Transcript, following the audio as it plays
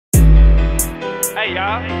Hey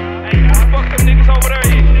y'all, who the fuck them niggas over there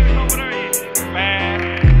is? Man,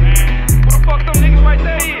 who the fuck them niggas right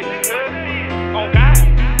there is? On God,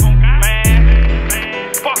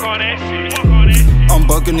 man, fuck all that shit. I'm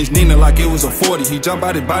bucking this Nina like it was a 40. He jump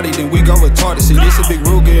out his body, then we go retarded. See, this a big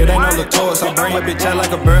Ruger, it ain't no Latours. I bring a bitch out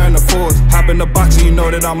like a bear in the forest. Hop in the box and you know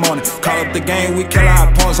that I'm on it. Call up the game, we kill our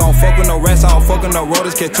opponents. I don't fuck with no rats, I don't fuck with no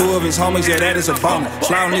rollers. Catch two of his homies, yeah, that is a bonus.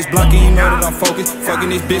 Slide on this block and you know that I'm focused. Fucking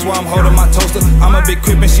this bitch while I'm holding my toaster. I'm a big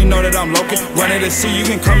crip and she know that I'm local. Running to see, you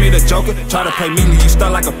can call me the Joker. Try to play me, you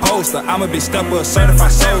stuck like a poster. I'm a big stepper, a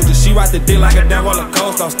certified soldier. She ride the dick like a damn roller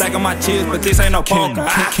coaster. I'm stacking my cheers, but this ain't no poker.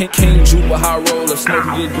 King Juba, high roller,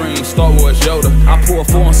 Snoopy get green, Star Wars Yoda. I pour a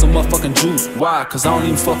 4 on some motherfucking juice. Why? Cause I don't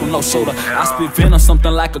even fuck with no soda. I spit venom,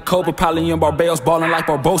 something like a cobra. Probably in Barbados, ballin' like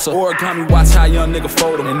Barbosa. Origami, watch how young nigga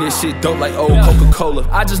fold him. And this shit dope like old Coca-Cola.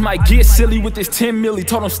 I just might get silly with this 10 milli.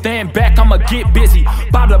 Told him stand back, I'ma get busy.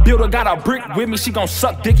 Bob the Builder got a brick with me. She gon'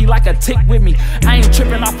 suck dicky like a tick with me. I ain't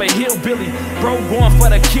trippin' off a hillbilly. Bro going for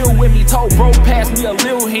the kill with me. Told bro pass me a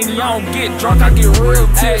lil Henny. I don't get drunk, I get real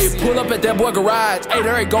tipsy. Pull up at that boy garage. Hey,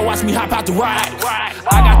 there he go, watch me hop out the ride.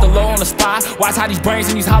 I got the low on the spot. Watch how these brains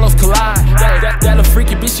and these hollows collide. That a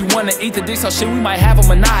freaky bitch, she wanna eat the dick, so shit, we might have a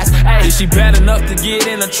menage. Hey, is she bad enough to get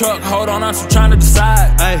in the truck? Hold on, I'm still trying to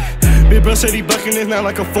decide. Hey, big bro said he bucking this now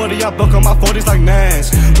like a 40. I buck on my 40s like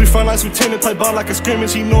 9s. We front like lieutenant, play ball like a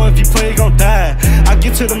scrimmage. He know if he play, he gon' die. I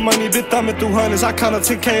get to the money, been thumbing through hundreds. I count up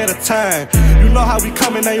 10K at a time. You know how we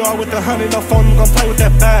coming, they are with the 100. No phone, I'm gon' play with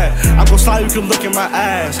that bag. I gon' slide, you can look in my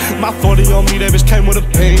eyes. My 40 on me, that bitch came with a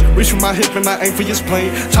bang. Reach for my hip and I aim for your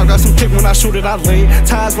spleen. Chalk got some kick when I shoot it, I lean.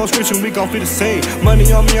 Ties gon' switch and we gon' be the same.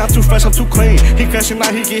 Money on me, I'm too fresh, I'm too clean. He crashing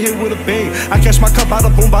now, he get hit with a beam. I catch my cup out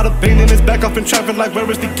of boom, by the bean. And it's back up in traffic like where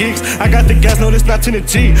is the geeks? I got the gas, no, this not 10 to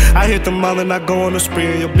G. I hit the mall and I go on the spree.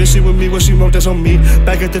 And your bitch, she with me, what she want, that's on me.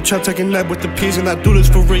 Back at the trap, taking that with the peas. And I do this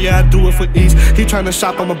for real, yeah, I do it for ease. He tryna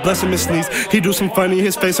shop, I'ma bless him and sneeze. He do some funny,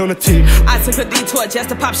 his face on the T. I took a detour just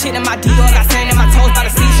to pop shit in my Dior. Got sand in my toes by the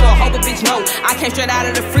seashore. Hope a bitch know I came straight out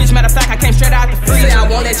of the fridge. Matter of fact, I came straight out the freezer. I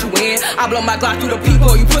won't let you in. I blow my Glock through the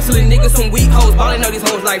peephole. You pussy niggas, some weak hoes. Ballin' know these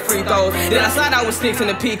hoes like free throws. Then I slide out with sticks in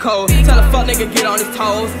the P-code. Tell a fuck nigga get on his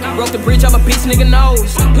toes. Broke the bridge up a bitch nigga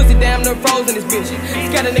nose. Pussy damn near froze in this bitch.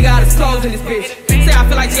 Scared a nigga out his clothes in this bitch. Say I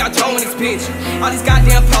feel like G.I. Joe in this bitch. All these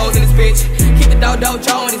goddamn pros in this bitch. Keep the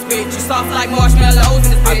dojo in this bitch. You soft like marshmallows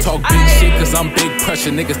in this bitch. I talk big shit cause I'm big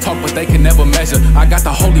pressure. Niggas talk but they can never measure. I got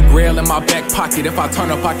the holy grail in my back pocket. If I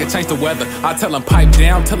turn up I can change the weather. I tell him pipe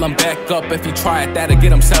down, tell him back up. If he try it that'll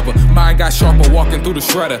get him severed. Mine got sharper walking through the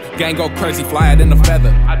shredder. Gang go crazy, fly it in the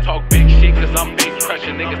feather. I talk big shit cause I'm big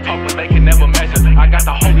pressure. Niggas talk but they can never measure. I got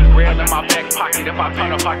the holy grail in my back pocket. If I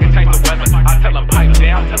turn up I can change the weather. I tell him pipe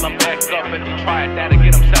down, tell him back up. If he try it that'll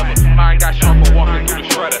get him severed. Mine got sharper walking through the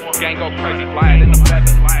shredder. Gang go crazy, fly it in the